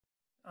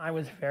I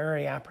was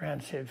very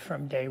apprehensive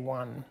from day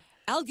one.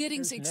 Al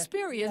Giddings'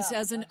 experience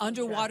as an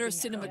underwater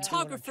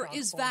cinematographer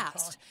is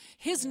vast.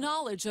 His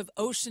knowledge of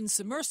ocean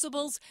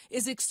submersibles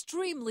is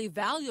extremely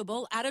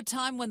valuable at a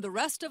time when the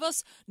rest of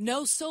us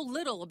know so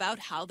little about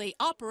how they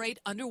operate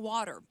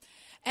underwater.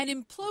 An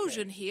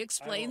implosion, he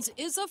explains,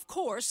 is, of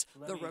course,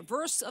 the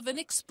reverse of an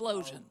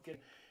explosion.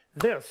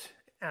 This,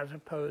 as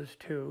opposed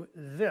to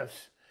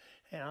this.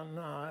 And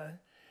an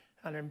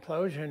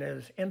implosion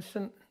is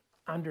instant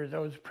under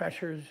those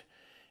pressures.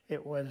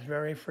 It was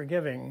very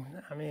forgiving.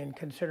 I mean,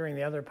 considering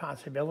the other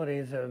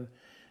possibilities of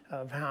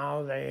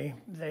how they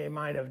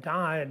might have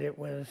died, it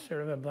was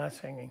sort of a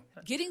blessing.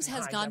 Giddings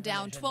has gone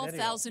down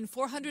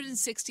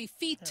 12,460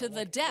 feet to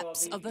the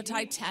depths of the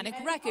Titanic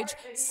wreckage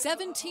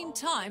 17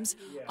 times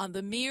on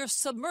the Mir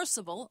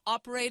submersible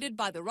operated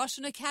by the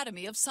Russian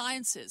Academy of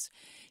Sciences.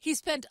 He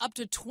spent up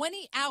to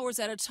 20 hours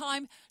at a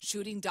time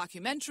shooting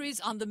documentaries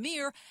on the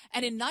Mir,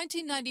 and in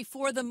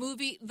 1994 the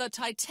movie The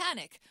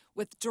Titanic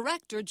with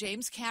director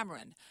James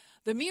Cameron.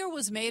 The Mir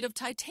was made of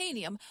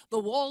titanium, the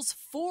walls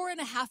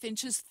 4.5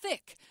 inches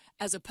thick,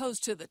 as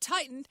opposed to the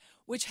Titan,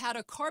 which had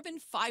a carbon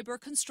fiber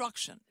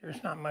construction.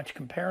 There's not much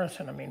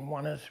comparison. I mean,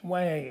 one is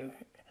way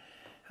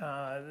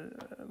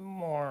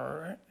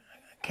more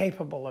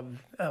capable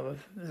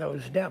of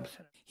those depths.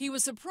 He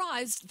was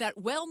surprised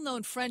that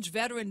well-known French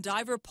veteran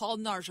diver Paul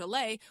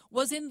Nargeolet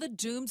was in the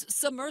doomed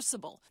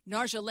submersible.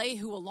 Nargeolet,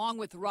 who along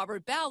with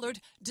Robert Ballard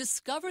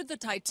discovered the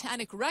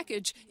Titanic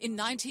wreckage in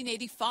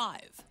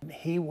 1985.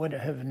 He would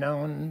have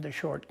known the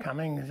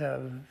shortcomings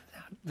of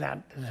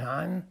that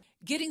design.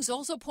 Giddings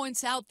also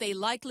points out they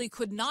likely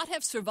could not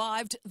have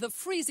survived the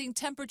freezing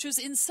temperatures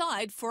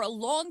inside for a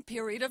long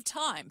period of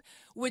time,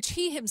 which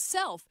he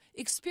himself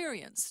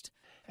experienced.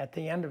 At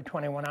the end of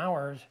 21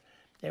 hours,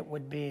 it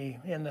would be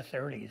in the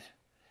 30s.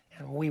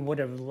 And we would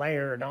have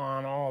layered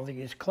on all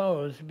these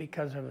clothes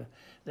because of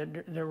the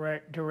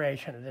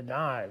duration of the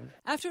dive.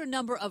 After a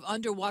number of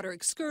underwater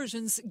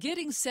excursions,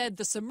 Giddings said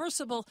the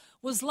submersible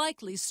was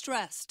likely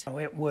stressed.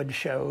 It would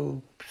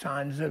show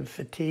signs of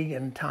fatigue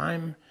and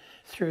time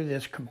through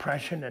this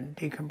compression and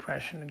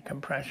decompression and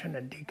compression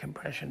and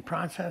decompression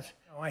process.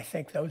 I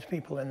think those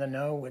people in the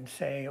know would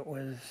say it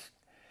was,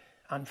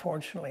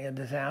 unfortunately, a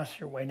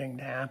disaster waiting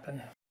to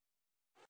happen.